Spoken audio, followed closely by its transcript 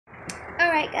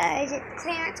Alright guys, it's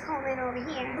Clarence Coleman over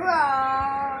here. Bro.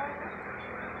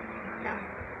 No.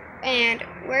 And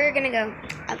we're gonna go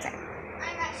outside.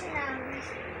 I got tsunamis.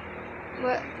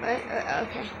 What?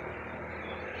 Okay.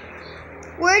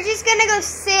 We're just gonna go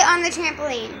sit on the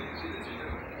trampoline.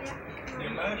 Your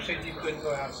mom said you couldn't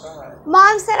go outside.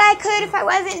 Mom said I could if I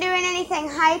wasn't doing anything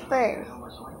hyper.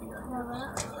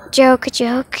 Joke,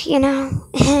 you know.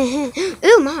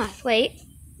 Ooh, moth. Wait.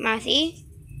 Mothy.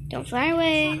 Don't fly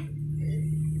away.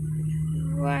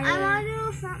 I want to do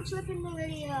a front flip in the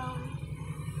video.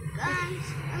 Guys,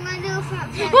 I'm going to do a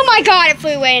front flip. Oh my god, it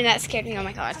flew away and that scared me. Oh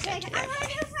my god. Okay, Don't do I'm that. going to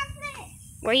do a front flip.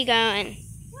 Where are you going? I'm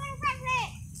doing a front flip.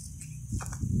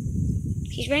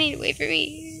 He's running away from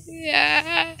me.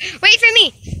 Yeah. Wait for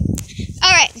me.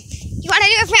 Alright. You want to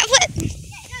do a front flip?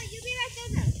 Yeah, no, you be right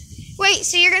there though. Wait,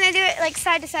 so you're going to do it like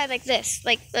side to side like this.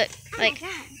 Like, look. Oh Like my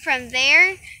God. from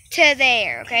there to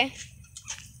there, okay?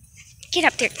 Get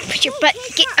up there. Put your butt.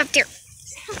 Get up there.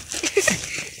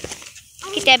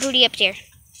 Get that booty up there.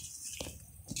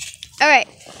 Alright.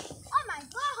 Oh my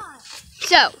God.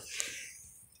 So.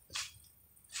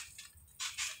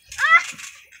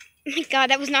 Oh my god,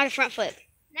 that was not a front flip.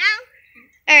 Now?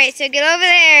 Alright, so get over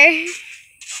there.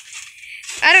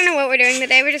 I don't know what we're doing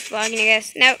today. We're just vlogging, I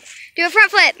guess. No. Do a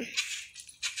front flip.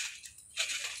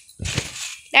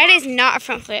 That is not a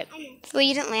front flip. I know. Well,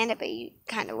 you didn't land it, but you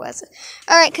kind of was.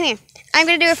 Alright, come here. I'm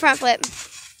going to do a front flip.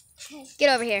 Okay. Get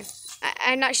over here.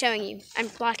 I'm not showing you. I'm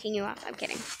blocking you off. I'm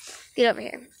kidding. Get over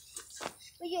here.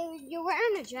 But you're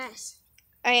wearing a dress.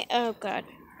 Oh, God.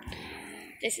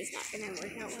 This is not going to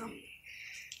work out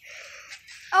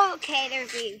well. Okay,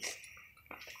 there's these.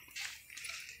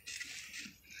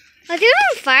 Are these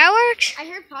little fireworks? I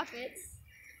heard pockets.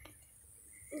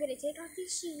 I'm going to take off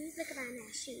these shoes. Look at my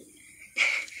nice shoes.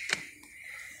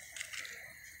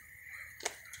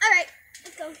 Alright,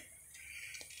 let's go.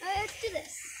 Let's do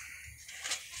this.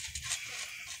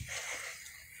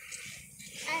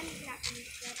 I'm not going to do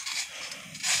it.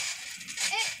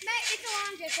 It's a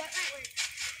long jump, so it might work.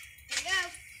 Here we go.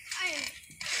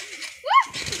 Woo!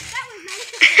 That was nice.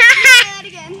 Try that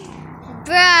again.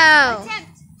 Bro.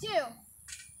 Attempt 2.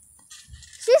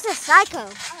 She's a psycho. I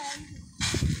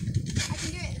can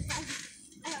do it this time.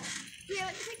 Here,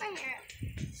 let me take my hair out.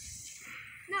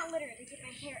 Not literally, take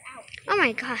my hair out. Oh,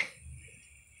 my God.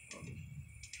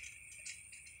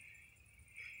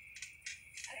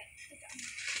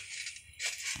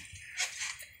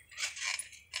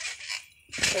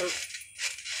 Okay,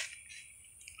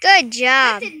 Good that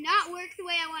job. did not work the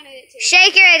way I wanted it to.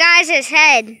 Shake your guys'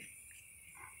 head.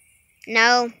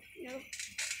 No. No.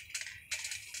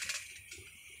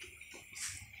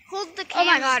 Hold the Oh, camera.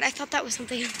 my God. I thought that was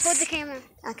something else. Hold the camera.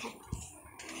 Okay.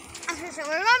 Okay, so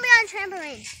we're gonna be on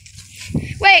trampoline.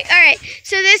 Wait, all right.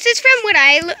 So this is from what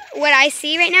I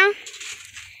see right now.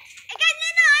 Hey guys,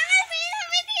 no, I'm gonna be in the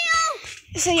video.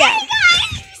 So yeah, Hey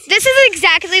guys. this is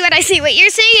exactly what I see. What you're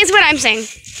saying is what I'm saying.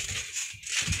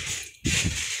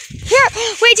 Here,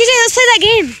 wait, JJ, let's play that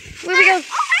game. Where we go? Oh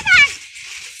my God.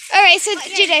 All right, so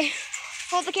Okay. JJ,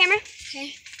 hold the camera.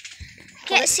 Okay.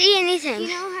 Can't see You anything.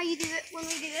 know how you do it when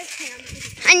we do this? Hang on.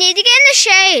 I need to get in the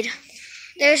shade.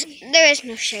 There is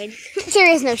no shade. There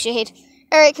is no shade.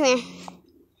 All right, come here.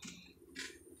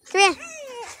 Come here.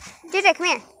 JJ, come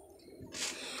here.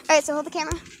 All right, so hold the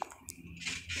camera. This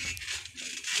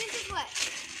is what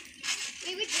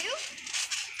we would do,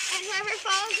 and whoever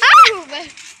falls,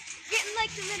 get in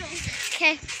like the middle.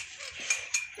 Okay.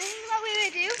 This is what we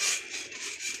would do,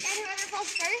 and whoever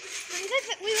falls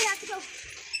first, we would have to go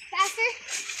faster,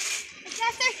 and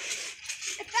faster,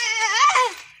 and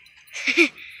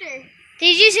faster.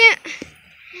 Did you zoom?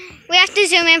 We have to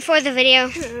zoom in for the video.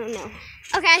 No.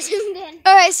 Okay, I zoomed in.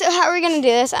 All right, so how are we gonna do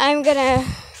this? I'm gonna.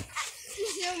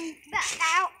 Zoom back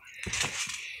out.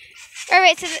 All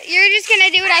right, so you're just gonna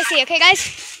do what I see, okay, guys?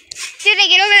 JJ,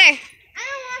 get over there. I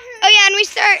don't want her. Oh yeah, and we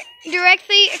start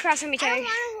directly across from each I other. don't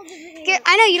want to hold the video.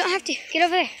 I know you don't have to. Get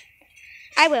over there.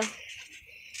 I will.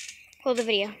 Hold the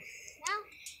video. Now,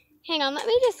 Hang on, let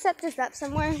me just set this up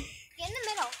somewhere. get in the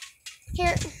middle.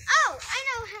 Here. Oh, I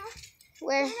know how.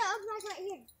 Where? No, it's right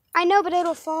here. I know, but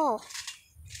it'll fall.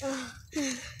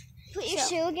 Put your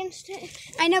shoe against it.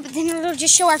 I know, but then it'll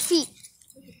just show our feet.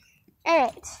 All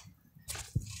right.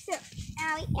 So,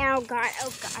 owie. Oh God.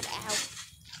 Oh God. Ow.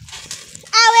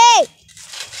 Owie!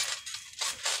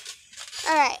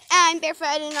 All right. I'm barefoot.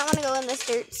 I do not want to go in this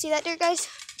dirt. See that dirt, guys?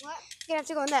 What? You're gonna have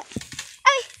to go in that.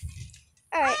 Owie!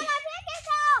 All right. Oh, my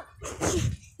pancake out!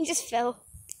 You just fell.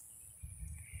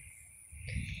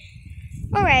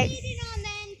 All right. Eat it on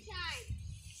the inside.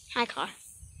 Hi, car.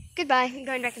 Goodbye. I'm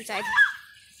going back inside.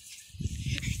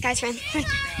 Guys, friend.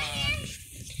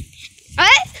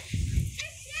 What?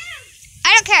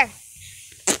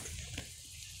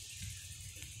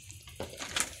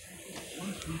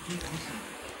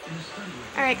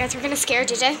 Alright, guys, we're gonna scare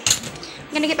JJ.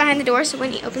 I'm gonna get behind the door so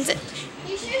when he opens it.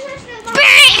 You should have switched to the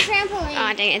trampoline.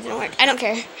 Oh, dang it, it didn't work. I don't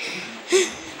care. I'm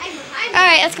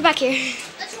Alright, let's go back here.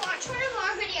 Let's watch one of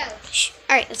our videos. Shh.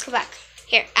 Alright, let's go back.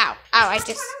 Here. Ow. Ow, I Watch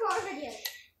just... one of our videos.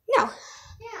 No.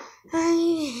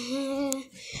 Yeah.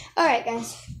 Alright,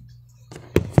 guys.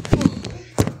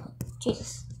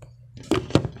 Jesus.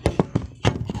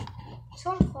 It's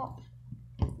gonna fall.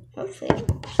 Hopefully.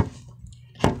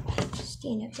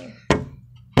 Stand up there.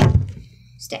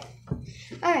 Stay.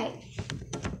 Alright.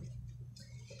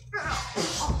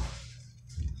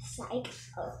 Psych.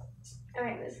 Oh.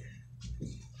 Alright, move.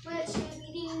 What should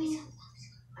we do?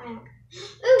 Oh,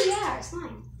 yeah, it's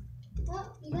slime.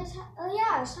 Well, you guys have. Oh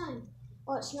yeah, it's slime.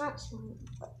 Well, it's not slime.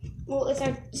 Well, it's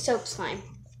our soap slime.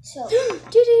 So, Dude,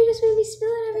 you just made me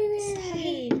spill it everywhere.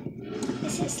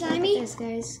 is it slimy? Yes,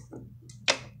 guys.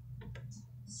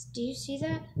 Do you see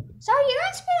that? Sorry, you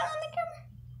guys spit it on the camera.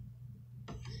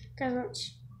 Guys,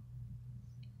 watch.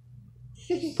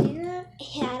 See that?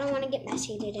 Yeah, I don't want to get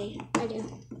messy today. I do.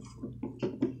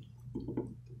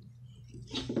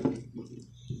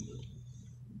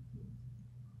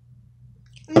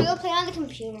 I'm gonna go play on the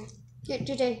computer. Here,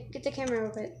 JJ, get the camera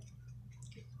real quick.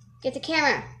 Get the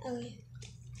camera. Okay.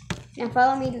 Now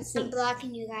follow me to the I'm sink.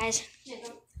 blocking you guys. Yeah,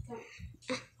 don't.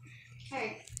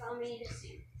 Alright, follow me to the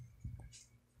sink.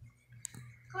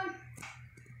 Come on.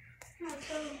 Come on,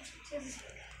 go to the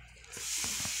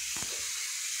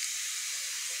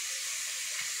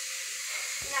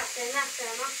Nothing.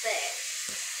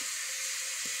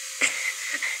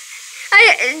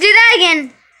 Do that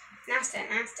again. Nasty.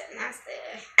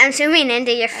 I'm zooming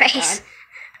into your face.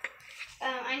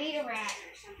 I need a rat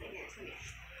or something.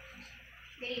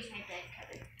 Maybe use my bed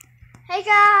cover. Hey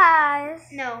guys.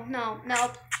 Nope,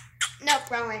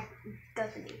 wrong way. Go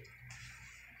to me.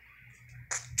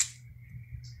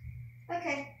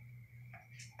 Okay.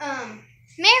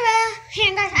 Mira.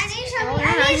 Hey guys, I need to show Oh, me.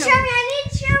 yeah, I need to show me. I need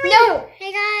to show me. No.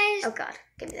 Hey guys. Oh God,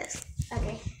 give me this.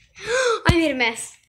 Okay. I made a mess.